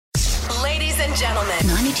and gentlemen.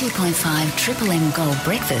 92.5 Triple M Gold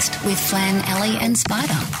Breakfast with Flan, Ali and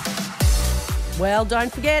Spider. Well,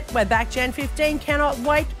 don't forget, we're back Jan 15. Cannot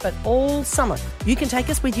wait, but all summer. You can take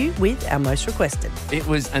us with you with our most requested. It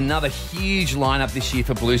was another huge lineup this year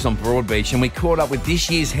for Blues on Broadbeach, and we caught up with this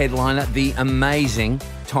year's headliner, the amazing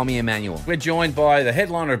Tommy Emmanuel. We're joined by the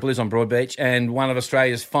headliner of Blues on Broadbeach and one of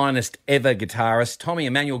Australia's finest ever guitarists, Tommy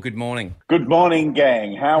Emmanuel. Good morning. Good morning,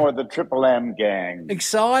 gang. How are the Triple M gang?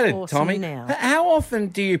 Excited, Awesome Tommy. now. How often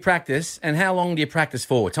do you practice, and how long do you practice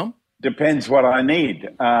for, Tom? Depends what I need.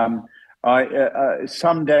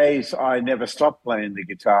 Some days I never stop playing the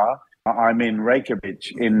guitar. I'm in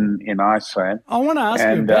Reykjavik in Iceland. I want to ask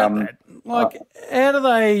you about that. Like,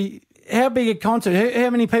 how big a concert? How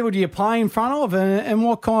many people do you play in front of, and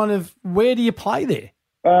where do you play there?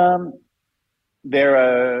 There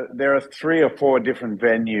are 3 or 4 different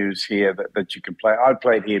venues here that you can play. I've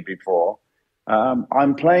played here before.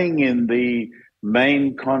 I'm playing in the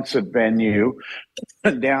main concert venue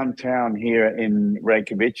downtown here in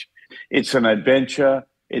Reykjavik. It's an adventure,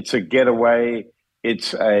 it's a getaway,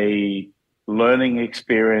 it's a learning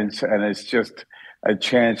experience, and it's just a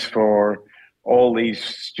chance for all these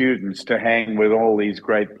students to hang with all these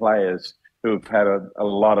great players who've had a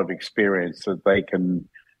lot of experience that they can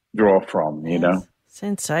draw from, you know.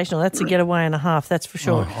 Sensational. That's a getaway and a half, that's for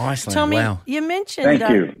sure. Oh, Iceland, Tommy, wow. you mentioned... Thank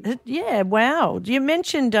you. Yeah, wow. You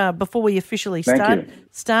mentioned before we officially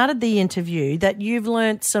started the interview that you've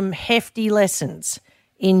learnt some hefty lessons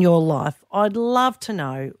in your life. I'd love to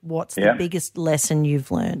know what's the biggest lesson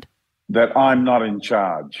you've learned. That I'm not in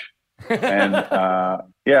charge. And,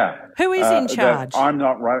 Who is in charge? I'm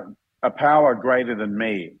not right. A power greater than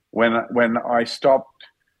me. When I stopped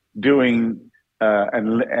doing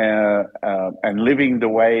and living the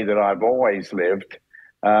way that I've always lived,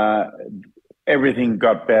 everything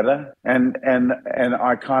got better, and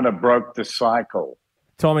I kind of broke the cycle.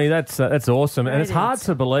 Tommy, that's awesome. And it's hard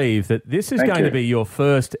to believe that this is going to be your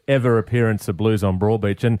first ever appearance of Blues on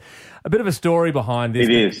Broadbeach. And a bit of a story behind this.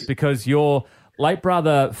 It is. Because your late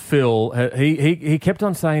brother, Phil, he kept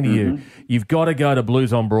on saying to you, you've got to go to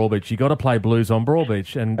Blues on Broadbeach. You've got to play Blues on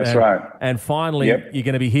Broadbeach. That's right. And finally, you're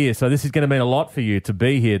going to be here. So this is going to mean a lot for you to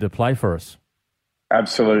be here to play for us.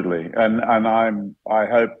 Absolutely. And I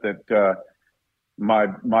hope that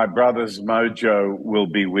my brother's mojo will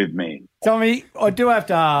be with me. Tommy, I do have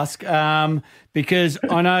to ask, because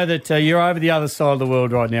I know that you're over the other side of the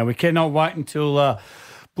world right now. We cannot wait until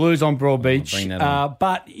Blues on Broadbeach.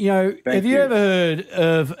 But, have you ever heard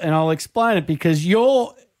of, and I'll explain it, because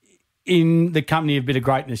you're in the company of a bit of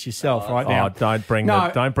greatness yourself right now. Don't bring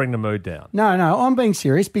the mood down. No, I'm being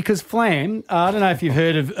serious, because Flan, I don't know if you've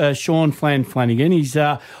heard of Sean Flan Flanagan. He's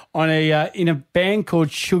in a band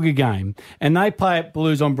called Sugar Game, and they play at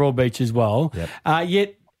Blues on Broadbeach as well.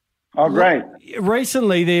 Yep. Oh, great.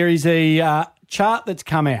 Recently, there is a chart that's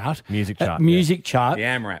come out. Music chart. The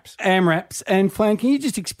AMRAPs. AMRAPs. And Flan, can you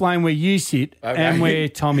just explain where you sit and where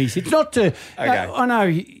Tommy sits? Not to, I know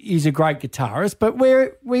he's a great guitarist, but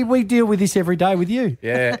we deal with this every day with you.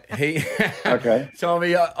 Yeah, Okay.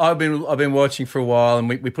 Tommy, I've been watching for a while, and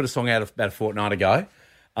we put a song out about a fortnight ago.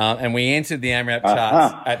 And we entered the AMRAP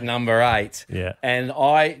charts at number 8. Yeah. And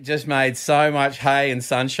I just made so much hay and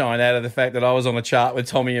sunshine out of the fact that I was on a chart with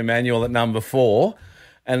Tommy Emmanuel at number 4.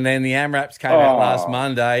 And then the AMRAPs came out last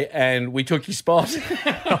Monday, and we took your spot.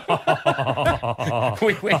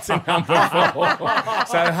 We went to number 4.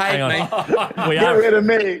 So hate me. Get rid of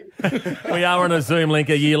me. We are on a Zoom link.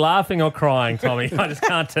 Are you laughing or crying, Tommy? I just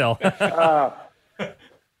can't tell.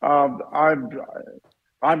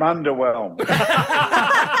 I'm underwhelmed.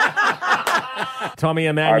 Tommy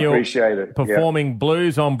Emmanuel, I appreciate it. Performing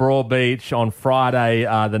Blues on Broadbeach on Friday,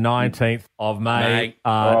 the 19th of May.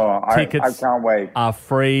 I Tickets can't wait. are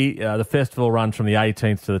free. The festival runs from the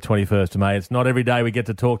 18th to the 21st of May. It's not every day we get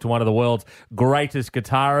to talk to one of the world's greatest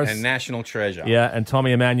guitarists. And national treasure. Yeah, and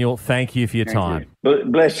Tommy Emmanuel, thank you for your time.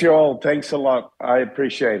 Bless you all. Thanks a lot. I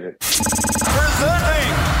appreciate it.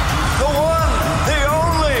 Presenting the one, the only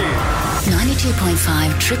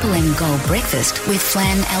 92.5 Triple M Gold Breakfast with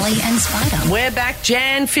Flan, Ali and Spider. We're back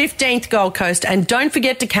Jan 15th Gold Coast, and don't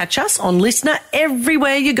forget to catch us on Listener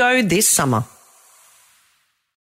everywhere you go this summer.